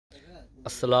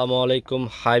আসসালামু আলাইকুম,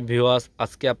 hi viewers.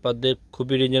 আজকে আপনাদের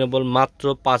খুবই রিজনেবল মাত্র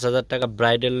 ৫,০০০ টাকা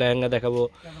ব্রাইডাল লেহেঙ্গা দেখাবো।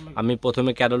 আমি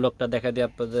প্রথমে ক্যাটালগটা দেখা দিই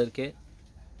আপনাদেরকে।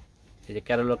 এই যে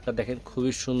ক্যাটালগটা দেখেন,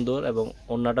 খুবই সুন্দর এবং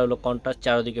ওড়নাটা হলো কন্ট্রাস্ট,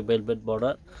 চারদিকে ভেলভেট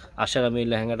বর্ডার। আসেন আমি এই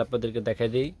লেহেঙ্গাটা আপনাদেরকে দেখাই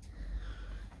দিই।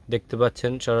 দেখতে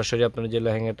পাচ্ছেন সরাসরি আপনার যে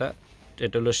লেহেঙ্গাটা,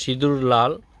 এটা হলো সিঁদুর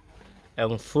লাল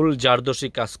এবং ফুল জারদোসি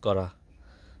কাজ করা।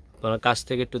 আপনারা কাছ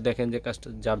থেকে একটু দেখেন যে কাজটা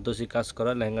জারদোসি কাজ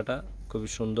করা। লেহেঙ্গাটা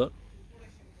খুবই সুন্দর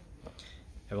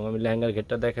এবং আমি লেহেঙ্গার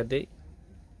ঘেরটা দেখা দিই।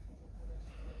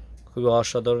 খুবই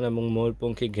অসাধারণ এবং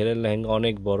ময়ূরপঙ্খী ঘেরের লেহেঙ্গা,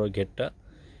 অনেক বড় ঘেরটা।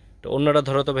 তো অন্যটা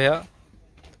ধরো তো ভাইয়া।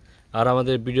 আর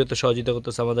আমাদের ভিডিওতে সহযোগিতা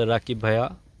করতেছে আমাদের রাকিব ভাইয়া।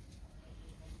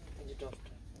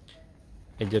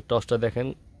 এই যে টসটা দেখেন,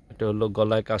 এটা হলো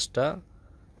গলায় কাজটা।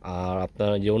 আর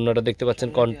আপনারা যে অন্যটা দেখতে পাচ্ছেন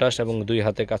কন্ট্রাস্ট এবং দুই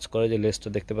হাতে কাজ করে, যে লেসটা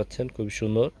দেখতে পাচ্ছেন খুবই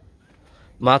সুন্দর।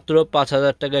 মাত্র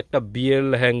 ৫,০০০ টাকা একটা বিয়ের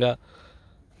লেহেঙ্গা,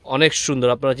 অনেক সুন্দর।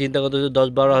 আপনারা চিন্তা করতে যদি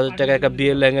 ১০-১২ হাজার টাকা একটা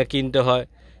বিয়ের লেহেঙ্গা কিনতে হয়,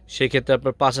 সেক্ষেত্রে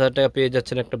আপনার ৫,০০০ টাকা পেয়ে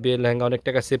যাচ্ছেন একটা বিয়ের লেহেঙ্গা, অনেক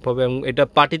টাকা সেভ হবে এবং এটা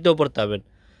পার্টিতেও পরতে পারবেন।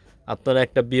 আপনারা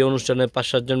একটা বিয়ে অনুষ্ঠানে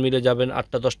 ৫-৭ জন মিলে যাবেন,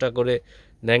 ৮টা-১০টা করে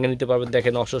লেহেঙ্গা নিতে পারবেন।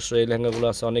 দেখেন অজস্র এই লেহেঙ্গাগুলো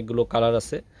আছে, অনেকগুলো কালার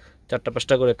আছে,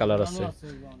 ৪টা-৫টা করে কালার আছে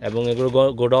এবং এগুলো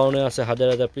গোডাউনে আছে হাজার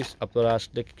হাজার পিস। আপনারা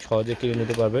আসলে সহজে কিনে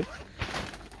নিতে পারবেন।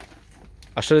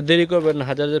 আসলে দেরি করবেন না,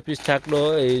 হাজার হাজার পিস থাকলেও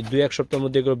এই ২-১ সপ্তাহের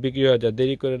মধ্যে এগুলো বিক্রি হয়ে যায়,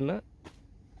 দেরি করেন না।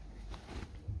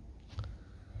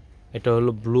 এটা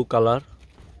হলো ব্লু কালার,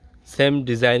 সেম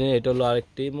ডিজাইনের। এটা হলো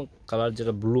আরেকটি কালার,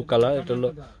 যেটা ব্লু কালার, এটা হলো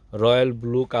রয়্যাল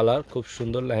ব্লু কালার। খুব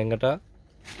সুন্দর লেহেঙ্গাটা।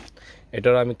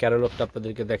 এটার আমি ক্যাটালগটা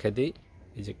আপনাদেরকে দেখাই দিই।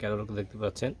 এই যে ক্যাটালগটা দেখতে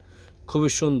পাচ্ছেন, খুবই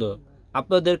সুন্দর।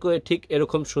 আপনাদেরকে ঠিক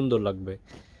এরকম সুন্দর লাগবে,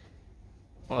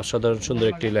 অসাধারণ সুন্দর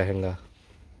একটি লেহেঙ্গা।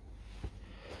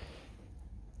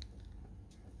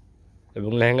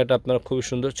 এবং লেহেঙ্গাটা আপনার খুবই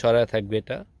সুন্দর ছড়ায় থাকবে,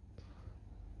 এটা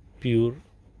পিওর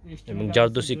এবং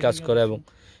জারদোসি কাজ করে। এবং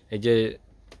এই যে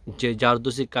যে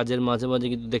জারদোসি কাজের মাঝে মাঝে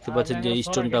কিন্তু দেখতে পাচ্ছেন যে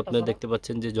স্টোনটা, আপনারা দেখতে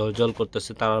পাচ্ছেন যে জল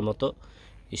করতেছে তারার মতো।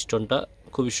 স্টোনটা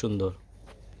খুবই সুন্দর,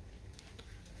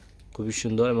 খুবই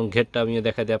সুন্দর। এবং ঘেরটা আমি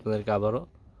দেখা দিই আপনাদেরকে আবারও,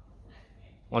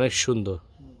 অনেক সুন্দর।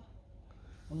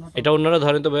 এটা অন্যরা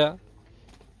ধরেন তো ভাইয়া।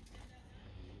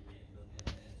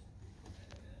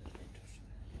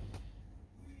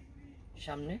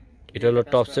 সামনে এটা হলো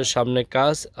টপসের সামনে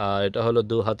কাজ, আর এটা হলো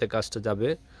দু হাতে কাজটা যাবে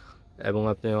এবং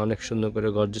আপনি অনেক সুন্দর করে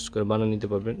গর্জিয়াস করে বানিয়ে নিতে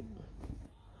পারবেন।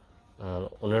 আর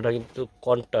ওনাটা কিন্তু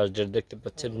কন্ট্রাস্ট, যেটা দেখতে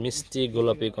পাচ্ছেন মিষ্টি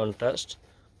গোলাপি কন্ট্রাস্ট,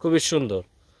 খুবই সুন্দর,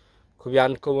 খুবই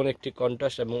আনকমন একটি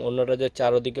কন্ট্রাস্ট। এবং অন্যটা যে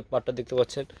চারদিকে পাটটা দেখতে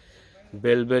পাচ্ছেন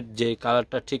ভেলভেট যে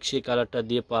কালারটা, ঠিক সেই কালারটা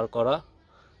দিয়ে পার করা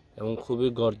এবং খুবই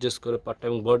গর্জিয়াস করে পাটটা।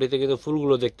 এবং বডিতে কিন্তু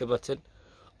ফুলগুলো দেখতে পাচ্ছেন।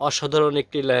 অসাধারণ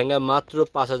একটি লেহেঙ্গা, মাত্র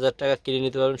 ৫,০০০ টাকা কিনে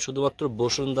নিতে পারবেন শুধুমাত্র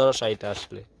বসুন্ধরা শাড়িতে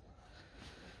আসলে।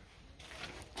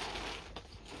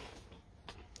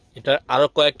 এটা আরও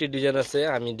কয়েকটি ডিজাইন আছে,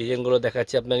 আমি ডিজাইনগুলো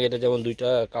দেখাচ্ছি আপনাকে। এটা যেমন দুইটা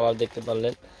কালার দেখতে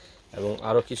পারলেন এবং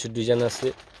আরও কিছু ডিজাইন আছে,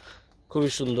 খুবই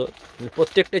সুন্দর।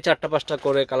 প্রত্যেকটাই ৪টা-৫টা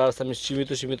করে কালার আছে, আমি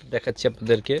সীমিত দেখাচ্ছি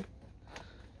আপনাদেরকে।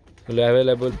 এগুলো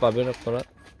অ্যাভেলেবল পাবেন আপনারা,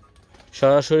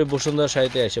 সরাসরি বসুন্ধরা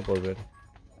শাড়িতে এসে পড়বেন।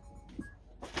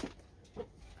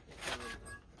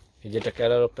 এই যেটা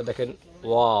ক্যাটালগটা দেখেন,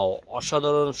 ওয়াও,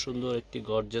 অসাধারণ সুন্দর একটি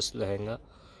গর্জিয়াস লেহেঙ্গা,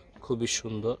 খুবই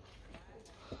সুন্দর।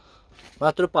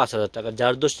 মাত্র ৫,০০০ টাকা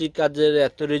জারদোসি কাজের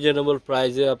এত রিজনেবল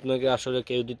প্রাইসে আপনাকে আসলে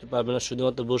কেউ দিতে পারবে না।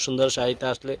 শুধুমাত্র বসুন্ধরা শাড়িতে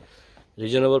আসলে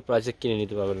রিজনেবল প্রাইসে কিনে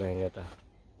নিতে পারবেন লেহেঙ্গাটা।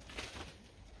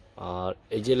 আর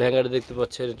এই যে লেহেঙ্গাটা দেখতে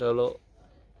পাচ্ছেন, এটা হলো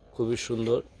খুবই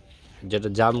সুন্দর, যেটা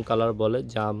জাম কালার বলে,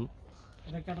 জাম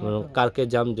কার্কে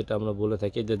জাম যেটা আমরা বলে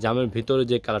থাকি, যে জামের ভিতরে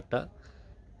যে কালারটা,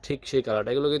 ঠিক সেই কালারটা।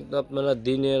 এগুলো কিন্তু আপনারা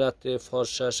দিনে রাত্রে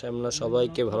ফর্সা শ্যামলা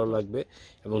সবাইকে ভালো লাগবে।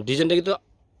 এবং ডিজাইনটা কিন্তু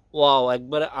ওয়াও,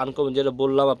 একবারে আনকমন। যেটা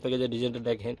বললাম আপনাকে, যে ডিজাইনটা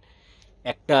দেখেন,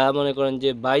 একটা মনে করেন যে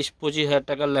 ২২-২৫ হাজার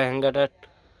টাকার লেহেঙ্গাটা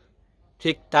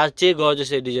ঠিক তার চেয়ে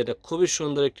গর্জিয়াস এই ডিজাইনটা, খুবই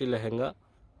সুন্দর একটি লেহেঙ্গা।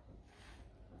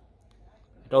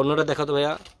 এটা অন্যটা দেখাতো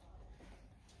ভাইয়া।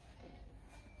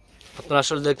 আপনারা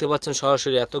আসলে দেখতে পাচ্ছেন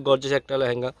সরাসরি এত গর্জিয়াস একটা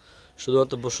লেহেঙ্গা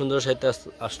শুধুমাত্র বসুন্ধরা সাহিত্যে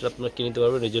আসলে আপনারা কিনে নিতে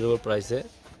পারবেন রিজনেবল প্রাইসে।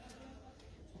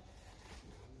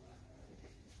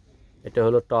 এটা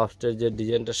হলো টপসের যে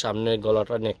ডিজাইনটা, সামনে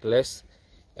গলাটা নেকলেস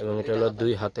এবং এটা হলো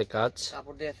দুই হাতে কাজ।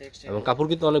 এবং কাপড়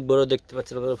কিন্তু অনেক বড় দেখতে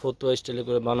পাচ্ছেন, আপনারা ফতুয়া স্টাইলে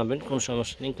করে বানাবেন, কোনো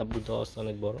সমস্যা নেই। কাপড় দেওয়া আছে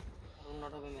অনেক বড়।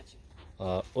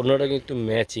 অন্যটা কিন্তু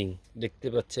ম্যাচিং দেখতে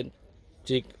পাচ্ছেন,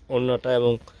 ঠিক অন্যটা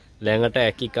এবং লেহেঙ্গাটা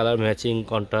একই কালার, ম্যাচিং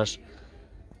কন্ট্রাস্ট।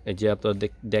 এই যে আপনারা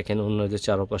দেখেন অন্য যে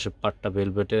চারপাশে পাটটা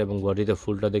ভেলভেটের এবং বডিতে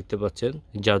ফুলটা দেখতে পাচ্ছেন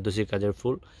জারদোসি কাজের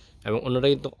ফুল। এবং অন্যটা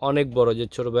কিন্তু অনেক বড়, যে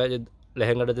ছোটো ভাই যে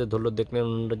লেহেঙ্গাটা যে ধরলো দেখলেন,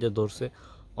 অন্যটা যে ধরছে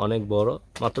অনেক বড়,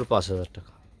 মাত্র ৫,০০০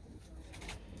 টাকা।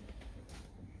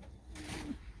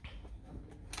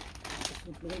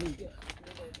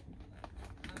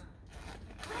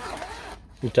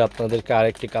 এটা আপনাদেরকে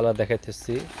আরেকটি কালার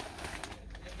দেখাইতেছি।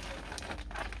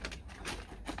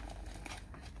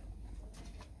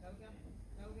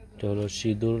 এটা হলো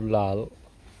সিঁদুর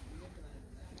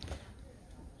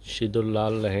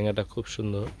লাল লেহেঙ্গাটা খুব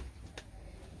সুন্দর।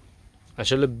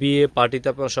 আসলে বিয়ে পার্টিতে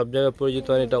আপনার সব জায়গায় পরিচিত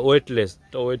হয়। এটা ওয়েটলেস,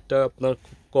 তো ওয়েটটা আপনার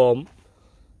খুব কম।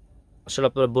 আসলে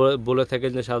আপনারা বলে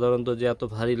থাকেন যে সাধারণত যে এত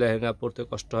ভারী লেহেঙ্গা পরতে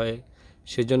কষ্ট হয়,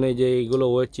 সেই জন্যই যে এইগুলো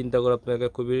ওয়েট চিন্তা করে আপনাকে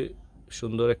খুবই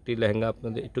সুন্দর একটি লেহেঙ্গা।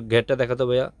 আপনাদের একটু ঘেরটা দেখাতো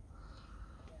ভাইয়া,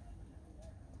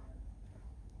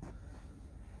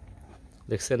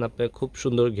 দেখছেন আপনি খুব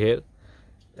সুন্দর ঘের,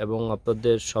 এবং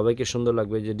আপনাদের সবাইকে সুন্দর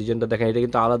লাগবে। যে ডিজাইনটা দেখেন, এটা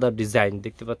কিন্তু আলাদা ডিজাইন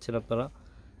দেখতে পাচ্ছেন আপনারা,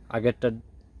 আগেরটা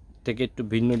থেকে একটু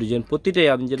ভিন্ন ডিজাইন। প্রতিটাই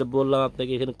আমি যেটা বললাম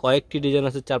আপনাকে, এখানে কয়েকটি ডিজাইন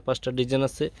আছে, 4-5টা ডিজাইন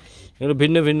আছে, এগুলো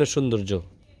ভিন্ন ভিন্ন সৌন্দর্য।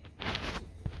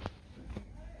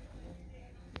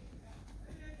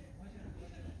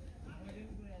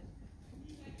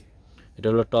 এটা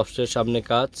হলো টপসের সামনে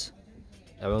কাজ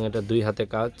এবং এটা 2 হাতে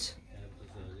কাজ।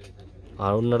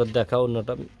 আর অন্যটা দেখা,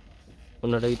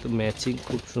 অন্যটা কিন্তু ম্যাচিং,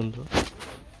 খুব সুন্দর,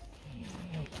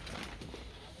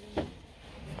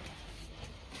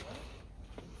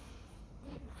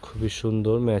 খুবই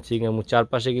সুন্দর ম্যাচিং। এবং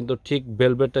চারপাশে কিন্তু ঠিক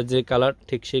ভেলভেটটা যে কালার,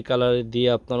 ঠিক সেই কালারে দিয়ে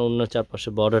আপনার অন্য চারপাশে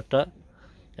বর্ডারটা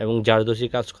এবং জারদোসি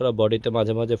কাজ করা, বডিতে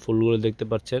মাঝে মাঝে ফুলগুলো দেখতে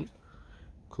পাচ্ছেন,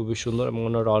 খুবই সুন্দর। এবং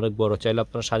ওনারা অনেক বড়, চাইলে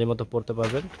আপনারা শাড়ি মতো পরতে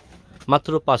পারবেন।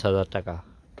 মাত্র 5,000 টাকা।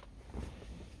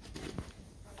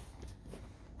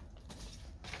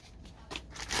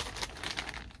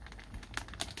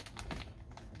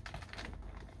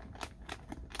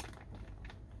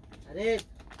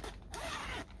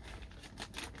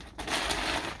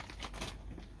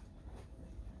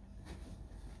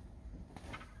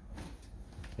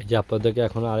 এই যে আপনাদেরকে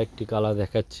এখন আরেকটি কালার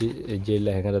দেখাচ্ছি। এই যে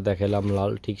লেহেঙ্গাটা দেখালাম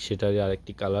লাল, ঠিক সেটারই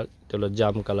আরেকটি কালার। এটা হলো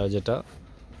জাম কালার, যেটা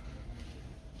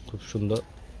খুব সুন্দর,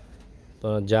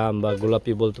 জাম বা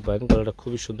গোলাপি বলতে পারেন। কালারটা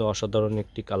খুবই সুন্দর, অসাধারণ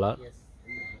একটি কালার।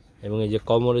 এবং এই যে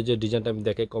কোমরের যে ডিজাইনটা আমি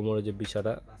দেখাই, কোমরের যে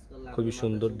বিছাটা খুবই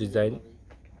সুন্দর ডিজাইন,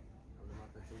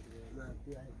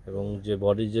 এবং যে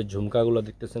বডির যে ঝুমকাগুলো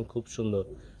দেখতেছেন খুব সুন্দর,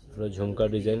 ঝুমকা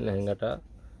ডিজাইন। লেহেঙ্গাটা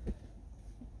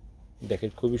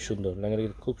দেখেন খুবই সুন্দর,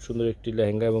 লেহেঙ্গাটা খুব সুন্দর একটি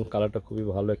লেহেঙ্গা, এবং কালারটা খুবই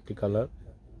ভালো একটি কালার।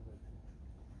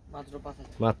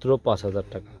 মাত্র 5,000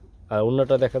 টাকা। আর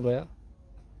অন্যটা দেখেন ভাইয়া,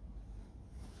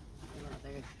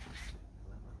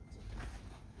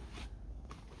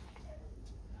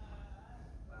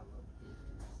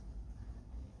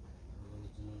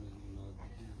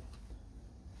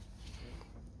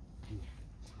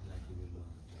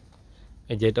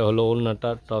 এই যেটা হলো ওড়নাটা,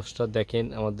 টপসটা দেখেন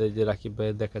আমাদের যে রাকিব ভাই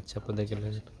দেখাচ্ছে আপনাদেরকে।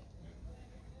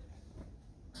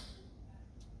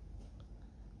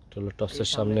 এটা হলো টপসের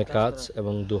সামনে কাজ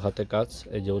এবং 2 হাতে কাজ।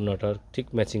 এই যে ওড়নাটার ঠিক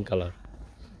ম্যাচিং কালার।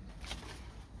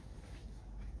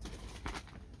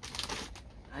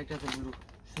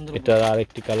 এটার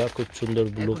আরেকটি কালার খুব সুন্দর,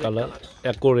 ব্লু কালার,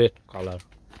 অ্যাকোরেট কালার।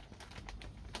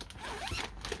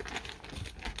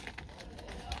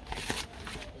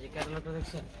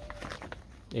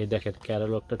 এই দেখেন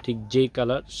ক্যাটালগটা, ঠিক যেই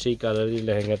কালার সেই কালারই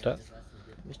লেহেঙ্গাটা,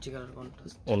 মিষ্টি কালার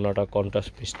কন্ট্রাস্ট, অন্যটা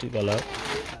কন্ট্রাস্ট মিষ্টি কালার।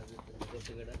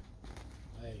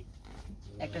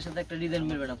 একটার সাথে একটা ডিজাইন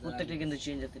মিলবে না, প্রত্যেকটা কিন্তু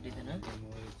চেঞ্জ আছে ডিজাইন। হ্যাঁ,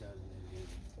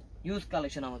 ইউজ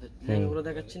কালেকশন আমাদের লেহেঙ্গাগুলো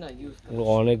দেখাচ্ছি না, ইউজ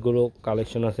অনেকগুলো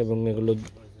কালেকশন আছে, এবং এগুলো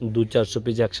 200-400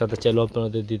 পিস একসাথে চাইলেও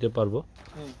আপনাদের দিতে পারবো।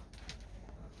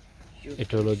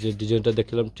 এটা হলো যে ডিজাইনটা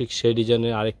দেখলাম, ঠিক সেই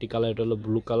ডিজাইনের আরেকটি কালার। এটা হলো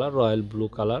blue colour, royal blue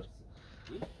colour,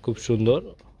 খুব সুন্দর।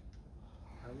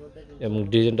 এবং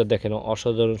ডিজাইনটা দেখেন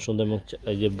অসাধারণ সুন্দর। এবং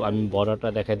এই যে আমি বর্ডারটা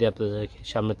দেখা দিই আপনাদের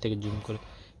সামনের থেকে জুম করে,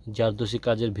 জারদোসি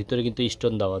কাজের ভিতরে কিন্তু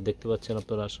স্টোন দেওয়া, দেখতে পাচ্ছেন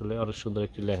আপনারা। আসলে অনেক সুন্দর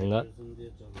একটি লেহেঙ্গা।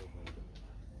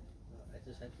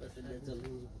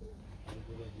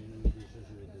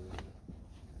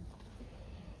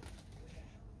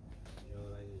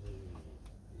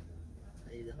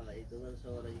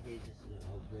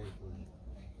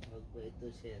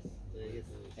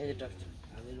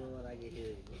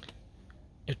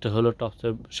 এটা হলো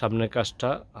টপসের সামনের কাজটা,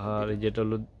 আর যেটা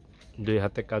হলো 2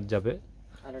 হাতে কাজ যাবে,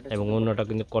 এবং অন্যটা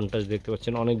কিন্তু কন্ট্রাস্ট দেখতে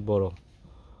পাচ্ছেন, অনেক বড়,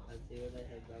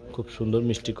 খুব সুন্দর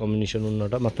মিষ্টি কম্বিনেশন।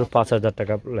 অন্যটা মাত্র 5,000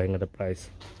 টাকা লেহেঙ্গাটা প্রাইস।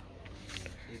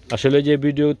 আসলে যে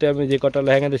ভিডিওতে আমি যে কটা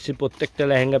লেহেঙ্গা দিচ্ছি, প্রত্যেকটা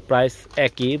লেহেঙ্গার প্রাইস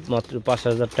একই, মাত্র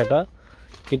 5,000 টাকা।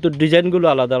 কিন্তু ডিজাইনগুলো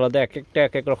আলাদা আলাদা, এক একটা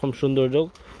এক এক রকম সৌন্দর্য।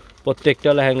 প্রত্যেকটা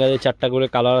লেহেঙ্গায় 4টা করে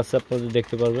কালার আছে, আপনাদের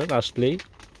দেখতে পারবেন আসলেই।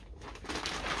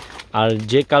 আর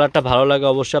যে কালারটা ভালো লাগে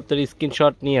অবশ্যই আপনার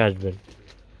স্ক্রিনশট নিয়ে আসবেন,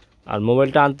 আর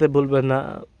মোবাইলটা আনতে ভুলবেন না।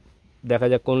 দেখা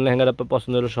যাক কোন লেহেঙ্গাটা আপনার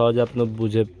পছন্দ হলে সহজে আপনি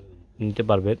বুঝে নিতে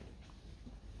পারবেন।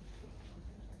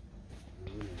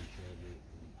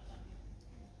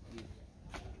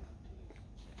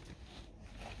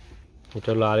 এটা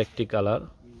হলো আরেকটি কালার,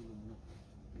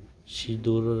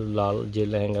 সিঁদুর লাল যে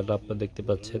লেহেঙ্গাটা আপনারা দেখতে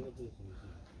পাচ্ছেন।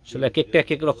 আসলে এক একটা এক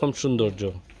এক রকম সৌন্দর্য।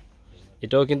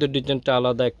 এটাও কিন্তু ডিজাইনটা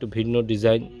আলাদা, একটু ভিন্ন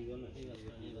ডিজাইন।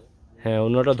 হ্যাঁ,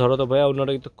 অন্যটা ধরো তো ভাইয়া,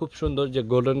 অন্যটা কিন্তু খুব সুন্দর, যে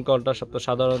গোল্ডেন কন্ট্রাস্ট। আপনার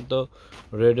সাধারণত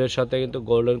রেডের সাথে কিন্তু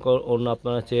গোল্ডেন অন্য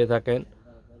আপনারা চেয়ে থাকেন।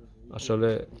 আসলে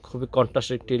খুবই কন্ট্রাস্ট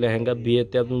একটি লেহেঙ্গা,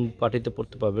 বিয়েতে আপনি পার্টিতে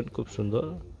পরতে পারবেন, খুব সুন্দর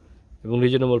এবং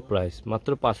রিজনেবল প্রাইস, মাত্র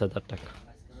 5,000 টাকা।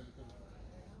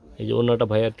 এই যে অন্যটা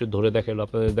ভাইয়া একটু ধরে দেখেন,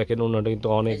 আপনাদের দেখেন অন্যটা কিন্তু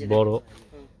অনেক বড়।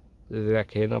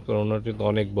 দেখেন আপনার অন্যটা কিন্তু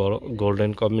অনেক বড়,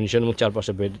 গোল্ডেন কম্বিনেশন এবং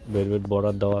চারপাশে ভেলভেট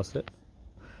বর্ডার দেওয়া আছে,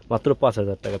 মাত্র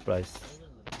 5,000 টাকা প্রাইস।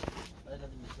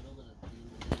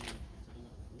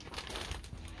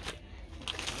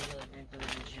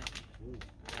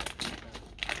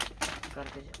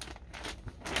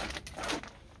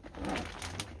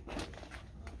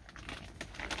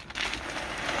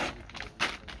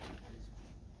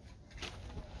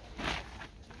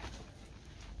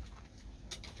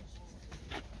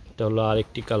 এটা হলো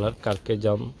আরেকটি কালার, কার্কে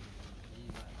জাম।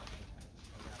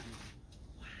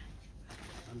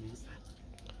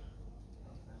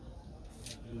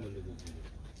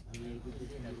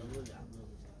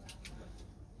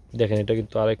 দেখেন এটা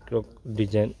কিন্তু আরেক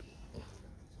ডিজাইন।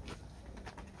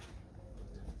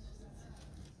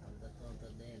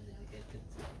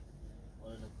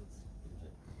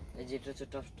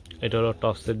 এটা হলো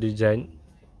টপসের ডিজাইন,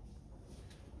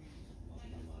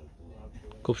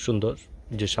 খুব সুন্দর,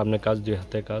 যে সামনে কাজ, 2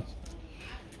 হাতে কাজ।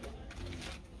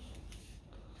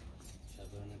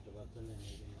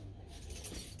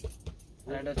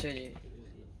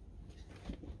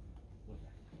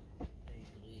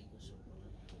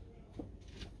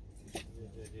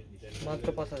 মাত্র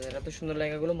 5,000। এত সুন্দর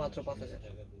লেহেঙ্গাগুলো মাত্র 5,000।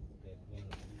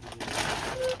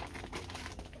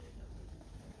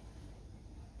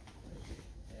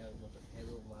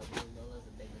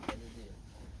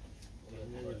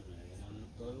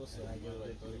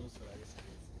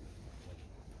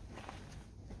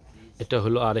 এটা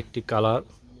হলো আরেকটি কালার,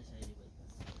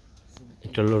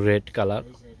 এটা হলো রেড কালার,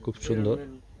 খুব সুন্দর,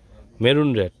 মেরুন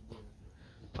রেড।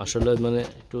 আসলে মানে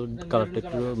একটু কালারটা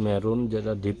একটু মেরুন,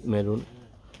 যেটা ডিপ মেরুন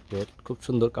রেড, খুব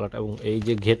সুন্দর কালারটা। এবং এই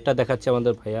যে ঘেরটা দেখাচ্ছে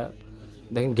আমাদের ভাইয়া,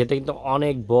 দেখেন ঘেরটা কিন্তু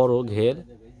অনেক বড় ঘের।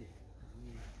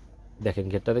 দেখেন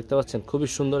ঘেরটা দেখতে পাচ্ছেন, খুবই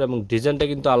সুন্দর এবং ডিজাইনটা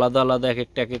কিন্তু আলাদা আলাদা, এক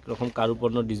একটা এক এক রকম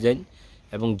কারুপণ্য ডিজাইন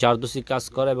এবং জারদোসি কাজ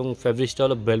করা, এবং ফেব্রিক্সটা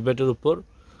হলো ভেলভেটের উপর।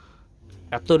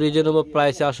 এত রিজনেবল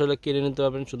প্রাইসে আসলে কিনে নিতে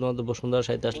পারবেন শুধুমাত্র বসুন্ধরা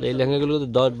শাড়িতে আসলে। এই লেহেঙ্গাগুলো কিন্তু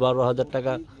 10-12 হাজার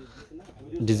টাকা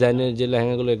ডিজাইনের যে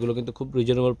লেহেঙ্গাগুলো, এগুলো কিন্তু খুব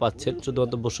রিজনেবল পাচ্ছেন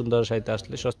শুধুমাত্র বসুন্ধরা শাড়িতে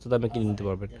আসলে, সস্তা দামে কিনে নিতে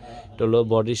পারবেন। এটা হলো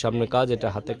বডির সামনে কাজ, এটা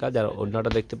হাতে কাজ, আর ওড়নাটা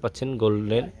দেখতে পাচ্ছেন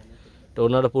গোল্ডেন। তো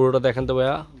ওড়নাটা পুরোটা দেখেন তো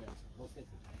ভাইয়া,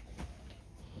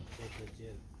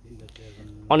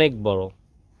 অনেক বড়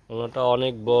ওড়নাটা,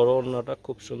 অনেক বড় ওড়নাটা,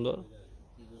 খুব সুন্দর,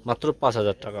 মাত্র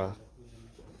 5,000 টাকা।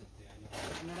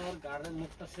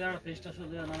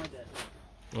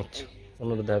 আচ্ছা,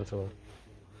 ওনারা দেখেন সবাই,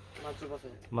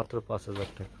 মাত্র 5,000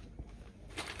 টাকা।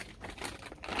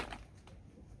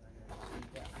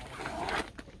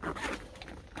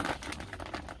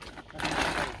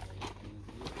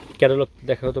 ক্যাটালগ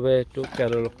দেখা হতো ভাই একটু,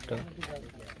 ক্যাটালগটা।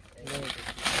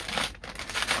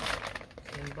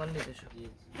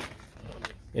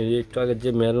 এই যে একটু আগে যে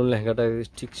মেরুন লেহেঙ্গাটা,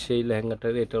 ঠিক সেই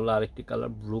লেহেঙ্গাটার, এটা হলো আরেকটি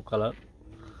কালার, ব্লু কালার।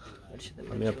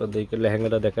 আমি আপনাদেরকে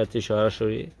লেহেঙ্গাটা দেখাচ্ছি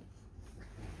সরাসরি।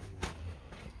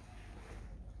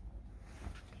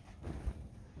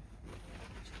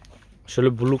 আসলে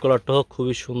ব্লু কালারটাও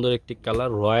খুবই সুন্দর একটি কালার,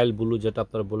 রয়্যাল ব্লু যেটা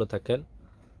আপনারা বলে থাকেন,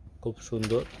 খুব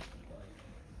সুন্দর।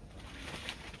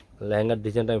 লেহেঙ্গার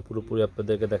ডিজাইনটা আমি পুরোপুরি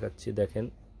আপনাদেরকে দেখাচ্ছি। দেখেন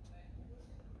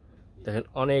দেখেন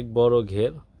অনেক বড়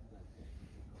ঘের,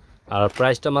 আর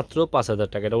প্রাইসটা মাত্র 5,000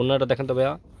 টাকা। এটা অন্যটা দেখেন তো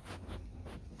ভাইয়া,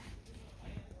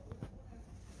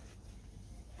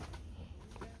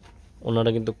 ওনারা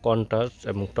কিন্তু কন্ট্রাস্ট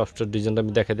এবং টপসের ডিজাইনটা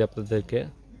আমি দেখা দিই আপনাদেরকে।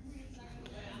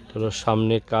 এটা হলো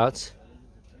সামনে কাজ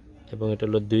এবং এটা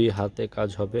হলো 2 হাতে কাজ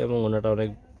হবে, এবং ওনাটা অনেক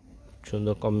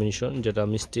সুন্দর কম্বিনেশন, যেটা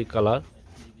মিষ্টি কালার।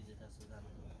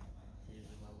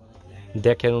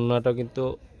 দেখেন ওনাটা কিন্তু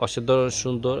অসাধারণ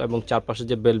সুন্দর, এবং চারপাশে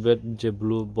যে ভেলভেট যে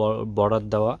ব্লু বর্ডার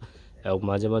দেওয়া, এবং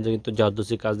মাঝে মাঝে কিন্তু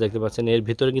জারদোসি কাজ দেখতে পাচ্ছেন। এর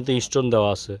ভিতরে কিন্তু স্টোন দেওয়া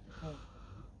আছে,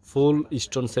 ফুল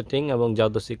স্টোন সেটিং এবং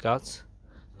জারদোসি কাজ।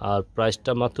 আর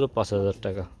প্রাইসটা মাত্র 5,000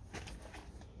 টাকা।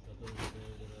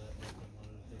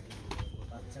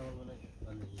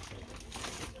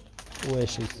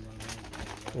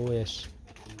 ওয়েস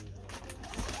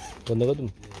বন্ধ কর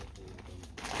তুমি।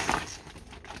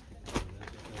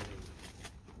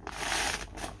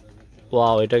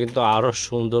 ওয়াও, এটা কিন্তু আরো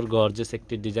সুন্দর গর্জিয়াস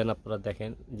একটি ডিজাইন। আপনারা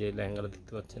দেখেন যে লেহেঙ্গাটা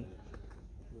দেখতে পাচ্ছেন,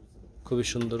 খুবই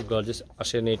সুন্দর গর্জিয়াস।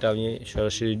 আসেন এটা আমি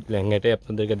সরাসরি লেহেঙ্গাটাই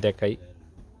আপনাদেরকে দেখাই।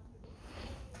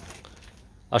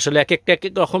 আসলে এক এক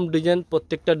রকম ডিজাইন,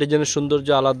 প্রত্যেকটা ডিজাইনের সৌন্দর্য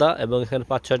আলাদা এবং এখানে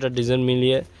 5-6টা ডিজাইন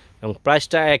মিলিয়ে এবং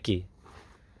প্রাইসটা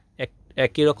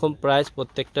একই রকম প্রাইস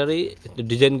প্রত্যেকটারই,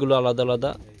 ডিজাইনগুলো আলাদা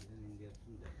আলাদা।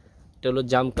 এটা হলো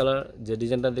জাম কালার, যে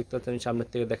ডিজাইনটা দেখতে পাচ্ছেন আমি সামনের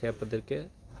থেকে দেখাই আপনাদেরকে,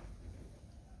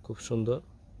 খুব সুন্দর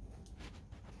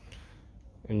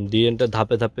ডিজাইনটা,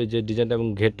 ধাপে ধাপে যে ডিজাইনটা এবং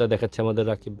ঘেরটা দেখাচ্ছে আমাদের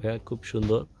রাকিব ভাইয়া, খুব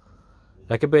সুন্দর।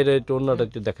 রাকিব ভাই এটা ওড়নাটা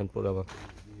একটু দেখেন পুরো আমার,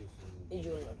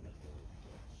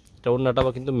 এটা ওড়নাটা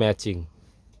আবার কিন্তু ম্যাচিং।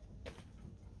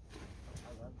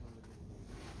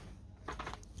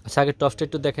 আচ্ছা আগে টপসটা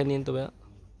একটু দেখে নিন তো ভাইয়া।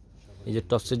 এই যে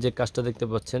টপসের যে কাজটা দেখতে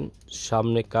পাচ্ছেন,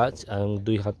 সামনে কাজ এবং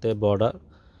 2 হাতে বর্ডার,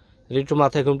 এটা একটু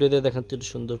মাথায় ঘুমটে দিয়ে দেখেন তো একটু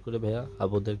সুন্দর করে ভাইয়া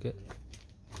আপুদেরকে।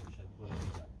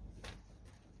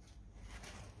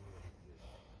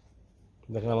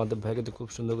 দেখেন আমাদের ভাই কিন্তু খুব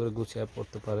সুন্দর করে গুছিয়ে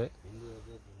পড়তে পারে,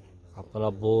 আপনারা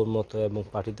বউর মতো এবং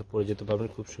পার্টিতে পরে যেতে পারবেন,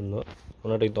 খুব সুন্দর।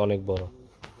 ওনাটা কিন্তু অনেক বড়,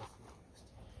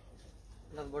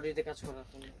 বডিতে কাজ করা।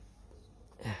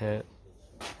 হ্যাঁ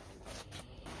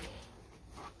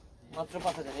মাত্র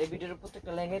 5000, এই ভিডিওর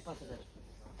প্রত্যেকটা লেহেঙ্গাই 5000।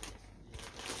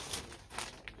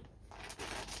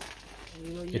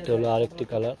 এটা হলো আরেকটি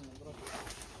কালার,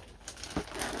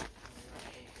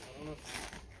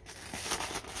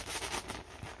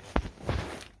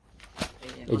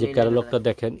 এই যে ক্যাটালগটা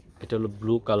দেখেন, এটা হলো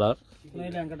ব্লু কালার,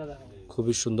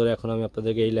 খুবই সুন্দর। এখন আমি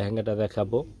আপনাদেরকে এই লেহেঙ্গাটা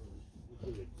দেখাবো।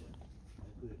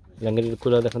 লেহেঙ্গাটা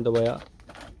খুলে দেখেন তো ভাইয়া,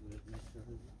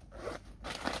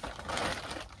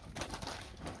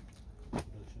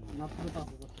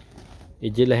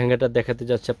 এই যে লেহেঙ্গাটা দেখাতে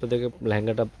যাচ্ছে আপনাদেরকে,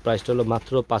 লেহেঙ্গাটা প্রাইসটা হলো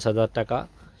মাত্র 5000 টাকা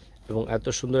এবং এত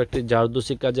সুন্দর একটি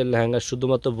জারদোসি কাজের লেহেঙ্গা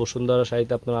শুধুমাত্র বসুন্ধরা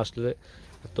শাড়িতে আপনারা আসলে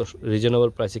এত রিজনেবল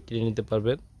প্রাইসে কিনে নিতে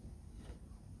পারবেন।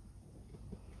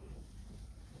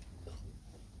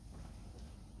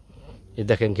 এই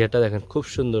দেখেন ঘেরটা দেখেন, খুব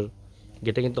সুন্দর।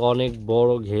 ঘেরটা কিন্তু অনেক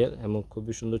বড় ঘের এবং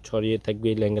খুবই সুন্দর ছড়িয়ে থাকবে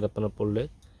এই লেহেঙ্গাটা আপনারা পরলে।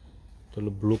 এটা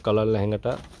হলো ব্লু কালার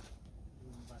লেহেঙ্গাটা।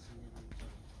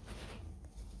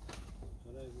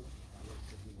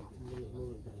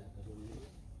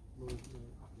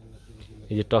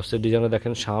 এই যে টপসের ডিজাইনটা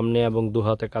দেখেন, সামনে এবং 2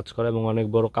 হাতে কাজ করা এবং অনেক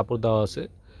বড় কাপড় দেওয়া আছে,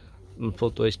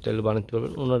 ফটো স্টাইল বানাতে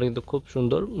পারবেন। ওনারা কিন্তু খুব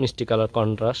সুন্দর মিষ্টি কালার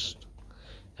কন্ট্রাস্ট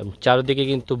এবং চারিদিকে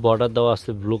কিন্তু বর্ডার দেওয়া আছে,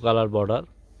 ব্লু কালার বর্ডার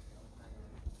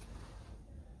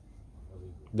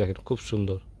দেখেন, খুব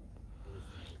সুন্দর।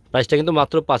 প্রাইসটা কিন্তু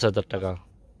মাত্র 5000 টাকা।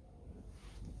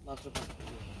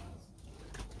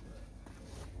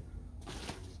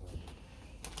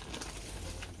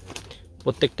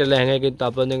 প্রত্যেকটা লেহেঙ্গা কিন্তু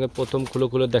আপনাদেরকে প্রথম খুলে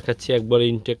খুলে দেখাচ্ছি একবার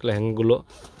ইনটেক লেহেঙ্গাগুলো।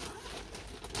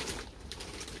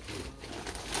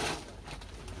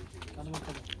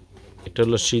 এটা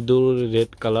হলো সিঁদুর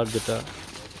রেড কালার, যেটা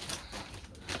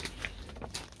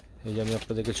এই যে আমি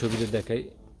আপনাদেরকে ছবিতে দেখাই।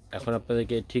 এখন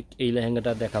আপনাদেরকে ঠিক এই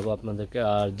লেহেঙ্গাটা দেখাবো আপনাদেরকে।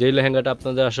 আর যে লেহেঙ্গাটা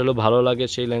আপনাদের আসলে ভালো লাগে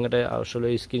সেই লেহেঙ্গাটা আসলে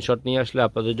স্ক্রিনশট নিয়ে আসলে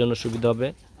আপনাদের জন্য সুবিধা হবে,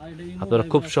 আপনারা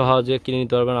খুব সহজে কিনে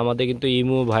নিতে পারবেন। আমাদের কিন্তু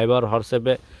ইমো, ভাইবার,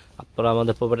 হোয়াটসঅ্যাপে আপনারা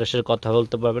আমাদের প্রোভাইডারের সাথে কথা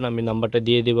বলতে পারবেন। আমি নাম্বারটা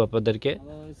দিয়ে দিব আপনাদেরকে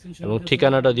এবং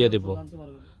ঠিকানাটা দিয়ে দেব।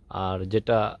 আর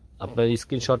যেটা আপনার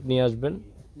স্ক্রিনশট নিয়ে আসবেন,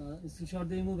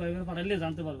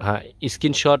 হ্যাঁ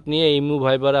স্ক্রিনশট নিয়ে ইমো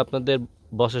ভাইবারে আপনাদের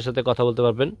বসের সাথে কথা বলতে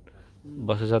পারবেন,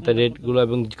 বসের সাথে রেটগুলো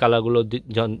এবং কালারগুলো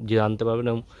জানতে পারবেন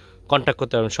এবং কন্ট্যাক্ট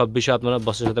করতে পারবেন। সব বিষয়ে আপনারা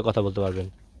বসের সাথে কথা বলতে পারবেন।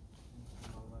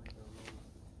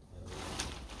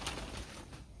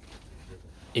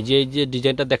 এই যে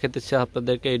ডিজাইনটা দেখাতেছে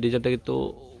আপনাদেরকে, এই ডিজাইনটা কিন্তু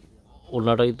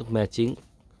ওনাটা কিন্তু ম্যাচিং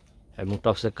এবং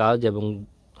টপসের কাজ এবং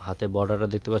হাতে বর্ডারটা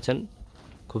দেখতে পাচ্ছেন,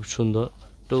 খুব সুন্দর।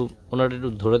 একটু ওনাটা একটু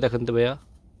ধরে দেখেন তো ভাইয়া,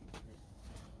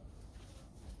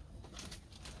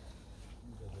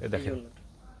 দেখেন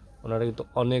ওনারা কিন্তু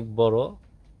অনেক বড়,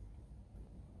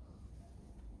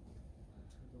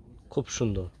 খুব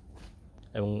সুন্দর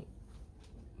এবং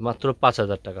মাত্র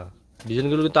 5000 টাকা।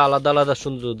 ডিজাইনগুলো কিন্তু আলাদা আলাদা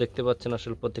সুন্দর দেখতে পাচ্ছেন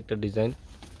আসলে প্রত্যেকটা ডিজাইন।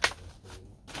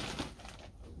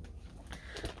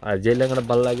 আর যে লেহেঙ্গাটা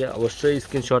ভালো লাগে অবশ্যই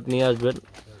স্ক্রিনশট নিয়ে আসবেন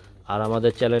আর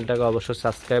আমাদের চ্যানেলটাকে অবশ্যই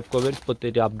সাবস্ক্রাইব করবেন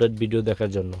প্রতিটি আপডেট ভিডিও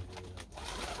দেখার জন্য।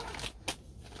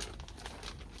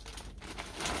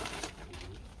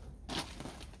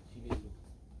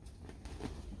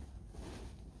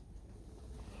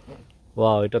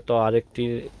 ওয়াও, এটা তো আরেকটি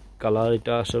কালার,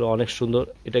 এটা আসলে অনেক সুন্দর।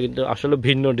 এটা কিন্তু আসলে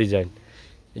ভিন্ন ডিজাইন।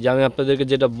 এই যে আমি আপনাদেরকে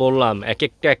যেটা বললাম, এক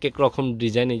এক রকম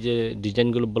ডিজাইন। এই যে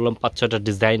ডিজাইনগুলো বললাম 5-6টা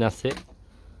ডিজাইন আছে,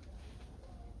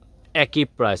 একই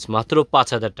প্রাইস মাত্র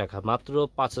 5000 টাকা। মাত্র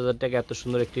 5000 টাকা এত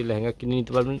সুন্দর একটি লেহেঙ্গা কিনে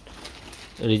নিতে পারবেন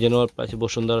রিজনেবল প্রাইসে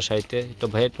বসুন্ধরা শাড়িতে। এটা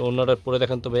ভাইয়া অন্যরা পরে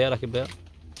দেখেন তো ভাইয়া, রাখি ভাইয়া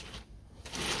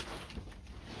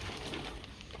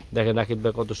দেখেন রাকিব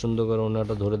ভাই কত সুন্দর করে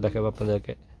ওনাটা ধরে দেখাবো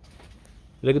আপনাদেরকে।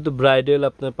 এটা কিন্তু ব্রাইডাল,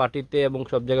 আপনার পার্টিতে এবং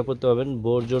সব জায়গায় পরতে পারবেন,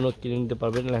 বোর জন্য কিনে নিতে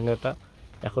পারবেন লেহেঙ্গাটা।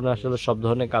 এখন আসলে সব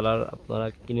ধরনের কালার আপনারা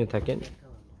কিনে থাকেন।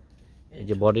 এই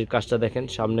যে বডির কাজটা দেখেন,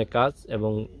 সামনে কাজ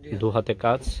এবং দু হাতে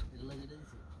কাজ,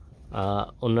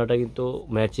 ওনাটা কিন্তু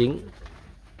ম্যাচিং,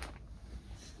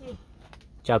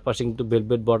 চারপাশে কিন্তু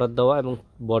বেলভেট বর্ডার দেওয়া এবং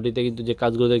বডিতে কিন্তু যে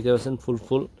কাজগুলো দেখতে পাচ্ছেন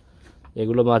ফুল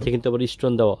এগুলো মাঝে কিন্তু আবার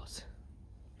স্টোন দেওয়া আছে।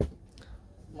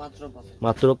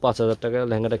 মাত্র 5,000 টাকা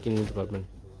লেহেঙ্গাটা কিনে নিতে পারবেন।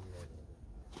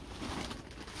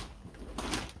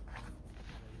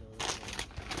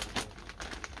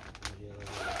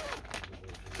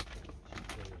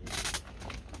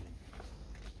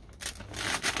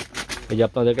 এই যে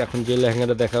আপনাদেরকে এখন যে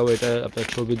লেহেঙ্গাটা দেখাবো, এটা আপনার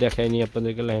ছবি দেখায়নি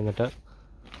আপনাদেরকে, লেহেঙ্গাটা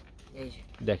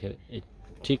দেখেন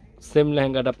ঠিক সেম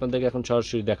লেহেঙ্গাটা আপনাদেরকে এখন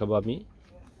সরাসরি দেখাবো আমি।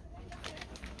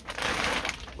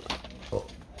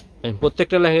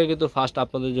 প্রত্যেকটা লেহেঙ্গা কিন্তু ফার্স্ট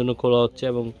আপনাদের জন্য খোলা হচ্ছে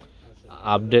এবং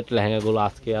আপডেট লেহেঙ্গাগুলো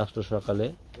আজকে আসলো সকালে।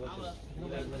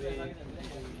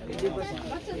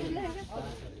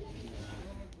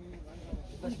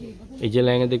 এই যে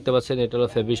লেহেঙ্গা দেখতে পাচ্ছেন, এটা হলো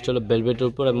ফেব্রিকটা হলো ভেলভেটের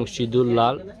উপর এবং সিঁদুর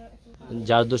লাল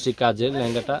জারদোসি কাজের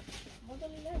লেহেঙ্গাটা।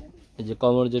 এই যে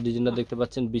কমর যে ডিজাইনটা দেখতে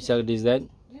পাচ্ছেন বিশাল ডিজাইন,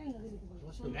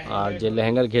 আর যে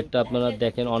লেহেঙ্গার ঘেরটা আপনারা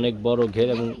দেখেন অনেক বড় ঘের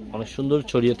এবং অনেক সুন্দর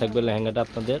ছড়িয়ে থাকবে লেহেঙ্গাটা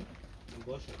আপনাদের।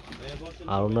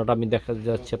 আর অন্যটা আমি দেখাতে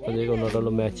যাচ্ছি আপনাদের, অন্যটা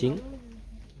হলো ম্যাচিং।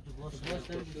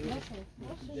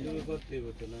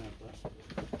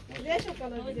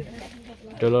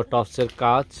 এটা হলো টপসের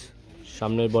কাজ,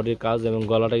 সামনের বডির কাজ এবং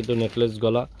গলাটা কিন্তু নেকলেস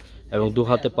গলা এবং দু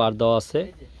হাতে পার দেওয়া আছে।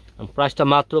 প্রাইসটা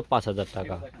মাত্র 5,000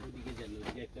 টাকা।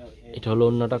 এটা হলো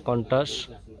অন্যটা কন্ট্রাস্ট,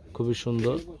 খুবই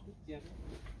সুন্দর।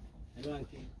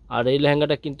 আর এই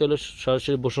লেহেঙ্গাটা কিনতে হলে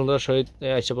সরাসরি বসুন্ধরা সহিত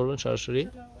এসে পড়বেন সরাসরি।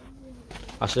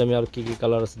 আসলে আমি আর কি কি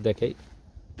কালার আছে দেখাই,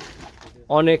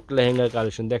 অনেক লেহেঙ্গার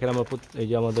কালেকশন দেখেন আমার। এই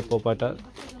যে আমাদের পোপাটা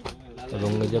এবং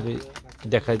এই যে আমি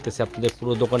দেখাইতেছি আপনাদের,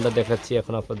 পুরো দোকানটা দেখাচ্ছি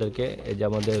এখন আপনাদেরকে। এই যে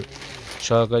আমাদের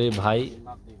সহকারী ভাই,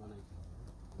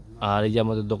 আর এই যে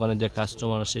আমাদের দোকানে যে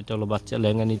কাস্টমার আসে, এটা হলো বাচ্চা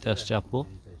লেহেঙ্গা নিতে আসছে আপু।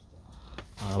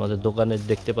 আর আমাদের দোকানে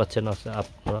দেখতে পাচ্ছেন আছে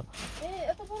আপনারা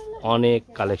অনেক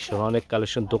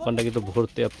কালেকশন, দোকানটা কিন্তু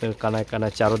ভর্তি, আপনার কানায়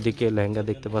কানায় চারদিকে লেহেঙ্গা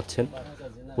দেখতে পাচ্ছেন।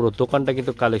 পুরো দোকানটা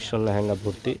কিন্তু কালেকশন লেহেঙ্গা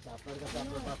ভর্তি।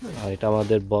 আর এটা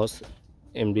আমাদের বস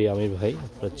এমডি আমির ভাই,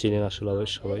 আপনারা চিনেন আসলে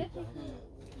সবাই।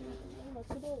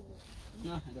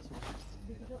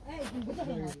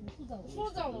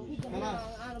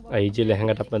 এই যে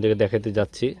লেহেঙ্গাটা আপনাদেরকে দেখাতে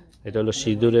যাচ্ছি, এটা হলো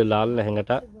সিঁদুরে লাল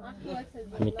লেহেঙ্গাটা।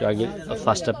 আমি একটু আগে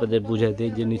ফার্স্ট আপনাদের বুঝাই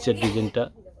দিই যে নিচের ডিজাইনটা,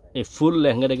 এই ফুল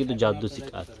লেহেঙ্গাটা কিন্তু জারদোসি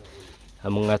কাজ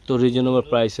এবং এত রিজনেবল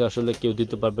প্রাইসে আসলে কেউ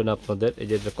দিতে পারবে না আপনাদের। এই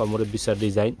যে কোমরে বিশাল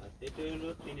ডিজাইন,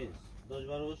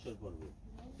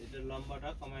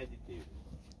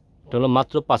 এটা হলো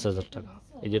মাত্র 5,000 টাকা।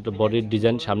 এই যে একটা বডির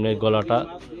ডিজাইন, সামনের গলাটা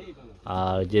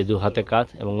আর যে দু হাতে কাজ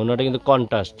এবং অন্যটা কিন্তু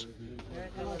কন্ট্রাস্ট।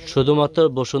 শুধুমাত্র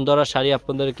বসুন্ধরা শাড়ি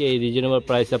আপনাদেরকে এই রিজনেবল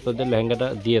প্রাইসে আপনাদের লেহেঙ্গাটা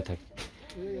দিয়ে থাকে।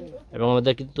 এবং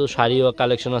আমাদের কিন্তু শাড়িও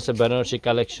কালেকশন আছে, বেনারসি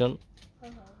কালেকশন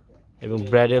এবং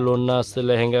ব্রাইডাল ওড়না আছে,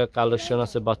 লেহেঙ্গা কালেকশন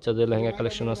আছে, বাচ্চাদের লেহেঙ্গা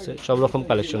কালেকশন আছে, সব রকম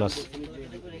কালেকশন আছে।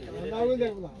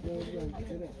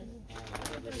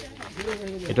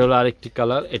 এটা হলো আরেকটি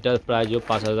কালার, এটার প্রাইসও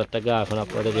 5,000 টাকা। এখন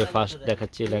আপনাদেরকে ফার্স্ট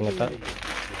দেখাচ্ছি লেহেঙ্গাটা।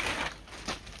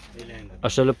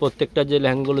 আসলে প্রত্যেকটা যে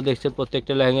লেহেঙ্গাগুলো দেখছেন,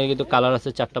 প্রত্যেকটা লেহেঙ্গা কিন্তু কালার আছে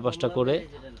 4টা 5টা করে,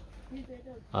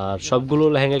 আর সবগুলো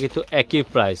লেহেঙ্গা কিন্তু একই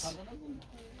প্রাইস,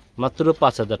 মাত্র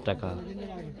 5,000 টাকা।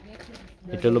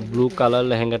 এটা হলো ব্লু কালার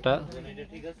লেহেঙ্গাটা।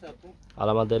 আর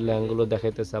আমাদের লেহেঙ্গাগুলো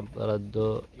দেখাইতেছে, আপনারা তো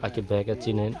রাকিব ভাইকে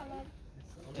চিনেন,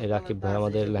 এই রাকিব ভাই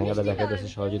আমাদের লেহেঙ্গাটা দেখাইতেছে,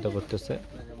 সহযোগিতা করতেছে।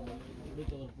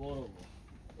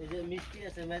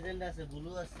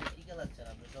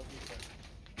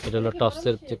 এটা হলো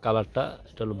টপসের যে কালারটা,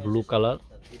 এটা হলো ব্লু কালার,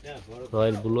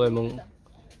 রয়্যাল ব্লু এবং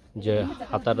যে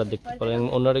হাতাটা দেখতে পারেন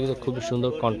অন্যটা কিন্তু খুবই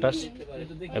সুন্দর কন্ট্রাস্ট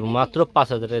এবং মাত্র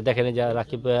 5,000 টাকা। দেখেন যা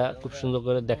রাকিব ভাইয়া খুব সুন্দর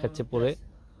করে দেখাচ্ছে পরে।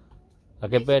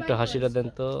 রাকিব ভাই একটু হাসিটা দেন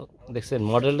তো, দেখছেন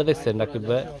মডেলটা, দেখছেন রাকিব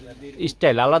ভাই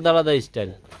স্টাইল, আলাদা আলাদা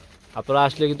স্টাইল। আপনারা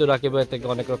আসলে কিন্তু রাকিব ভাই থেকে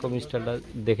অনেক রকম স্টাইলটা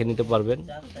দেখে নিতে পারবেন।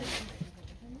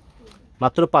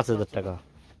 মাত্র 5,000 টাকা।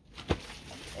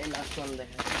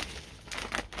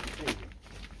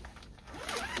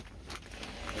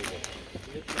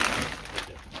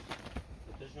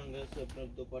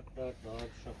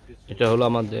 এটা হলো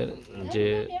আমাদের যে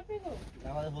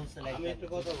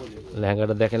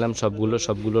লেহেঙ্গাটা দেখালাম,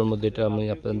 সবগুলোর মধ্যে এটা আমি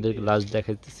আপনাদের লাস্ট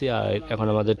দেখাইতেছি। আর এখন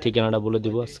আমাদের ঠিকানাটা বলে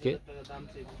দিব আজকে।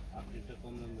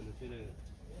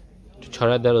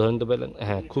 ছড়া দেওয়া ধরতে পারলেন,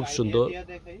 হ্যাঁ খুব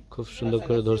সুন্দর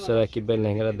করে ধরছে রাকিব ভাই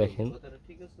লেহেঙ্গাটা দেখেন।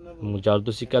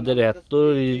 জারদোসি কাজের এত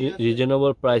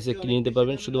রিজনেবল প্রাইসে কিনে নিতে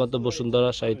পারবেন শুধুমাত্র বসুন্ধরা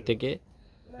শাড়ি থেকে,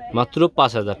 মাত্র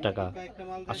 5,000 টাকা।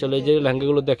 আসলে এই যে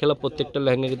লেহেঙ্গাগুলো দেখালাম প্রত্যেকটা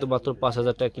লেহেঙ্গা কিন্তু মাত্র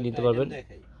 5,000 টাকা কিনে নিতে পারবেন।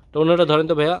 তো ওনাটা ধরেন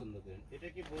তো ভাইয়া, এটা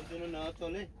কি বোর জন্য নেওয়া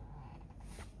চলে?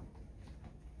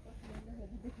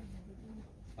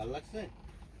 ভালো লাগছে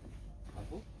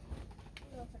আপু?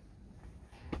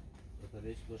 এটা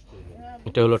রেস কষ্ট হলো।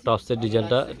 এটা হলো টপসের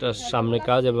ডিজাইনটা, এটা সামনে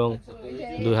কাজ এবং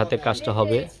 2 হাতে কাজটা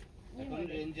হবে। এখন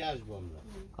রেঞ্জে আসবো আমরা।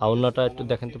 আর ওনাটা একটু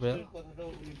দেখেন তো ভাইয়া, কথাটা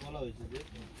উনি বলা হয়েছে যে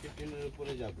 15 এর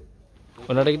উপরে যাবে।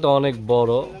 ওনাটা কিন্তু অনেক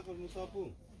বড়।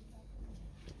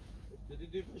 যদি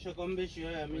 2 পয়সা কম বেশি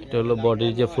হয় আমি এটা হলো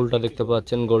বডির যে ফুলটা দেখতে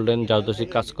পাচ্ছেন গোল্ডেন জারদোসি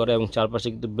কাজ করে এবং চারপাশে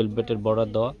কিন্তু বেলভেটের বর্ডার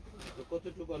দেওয়া।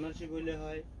 কতটুকু অনার্সিপ হইলে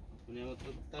হয় উনি আমার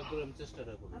তারপর আমি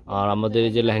চেষ্টাটা করব। আর আমাদের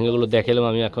এই যে লেহেঙ্গাগুলো দেখালাম,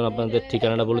 আমি এখন আপনাদের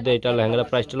ঠিকানাটা বলে দিই। এটা লেহেঙ্গার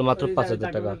প্রাইসটা হলো মাত্র 5,000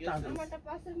 টাকা।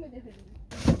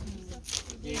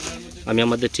 আমি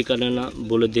আমাদের ঠিকানা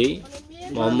বলে দিই,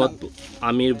 মোহাম্মদ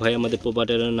আমির ভাই আমাদের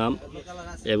প্রোপাইটারের নাম,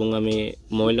 এবং আমি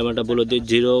মোবাইল নাম্বারটা বলে দিই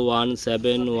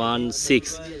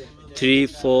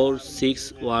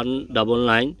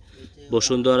 01716346199।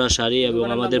 বসুন্ধরা শাড়ি এবং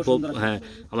আমাদের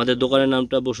আমাদের দোকানের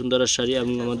নামটা বসুন্ধরা শাড়ি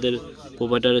এবং আমাদের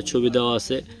প্রোপাইটারের ছবি দেওয়া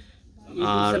আছে।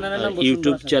 আর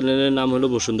ইউটিউব চ্যানেলের নাম হলো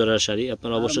বসুন্ধরা শাড়ি,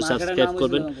 আপনারা অবশ্যই সাবস্ক্রাইব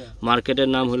করবেন। মার্কেটের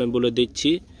নাম হলো আমি বলে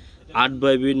দিচ্ছি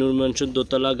 8/B নূর ম্যানশন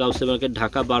দোতলা, গাউসে মার্কেট,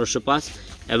 ঢাকা 1205।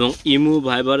 এবং ইমু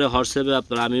ভাইবারে হোয়াটসঅ্যাপে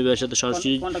আপনারা আমির ভাইয়ের সাথে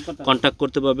সরাসরি কন্ট্যাক্ট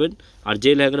করতে পারবেন। আর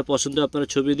যে লেহেঙ্গাটা পছন্দ আপনারা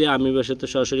ছবি দিয়ে আমির ভাইয়ের সাথে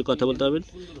সরাসরি কথা বলতে পারবেন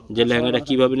যে লেহেঙ্গাটা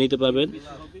কীভাবে নিতে পারবেন।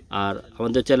 আর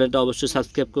আমাদের চ্যানেলটা অবশ্যই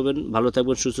সাবস্ক্রাইব করবেন। ভালো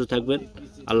থাকবেন, সুস্থ থাকবেন,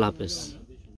 আল্লাহ হাফেজ।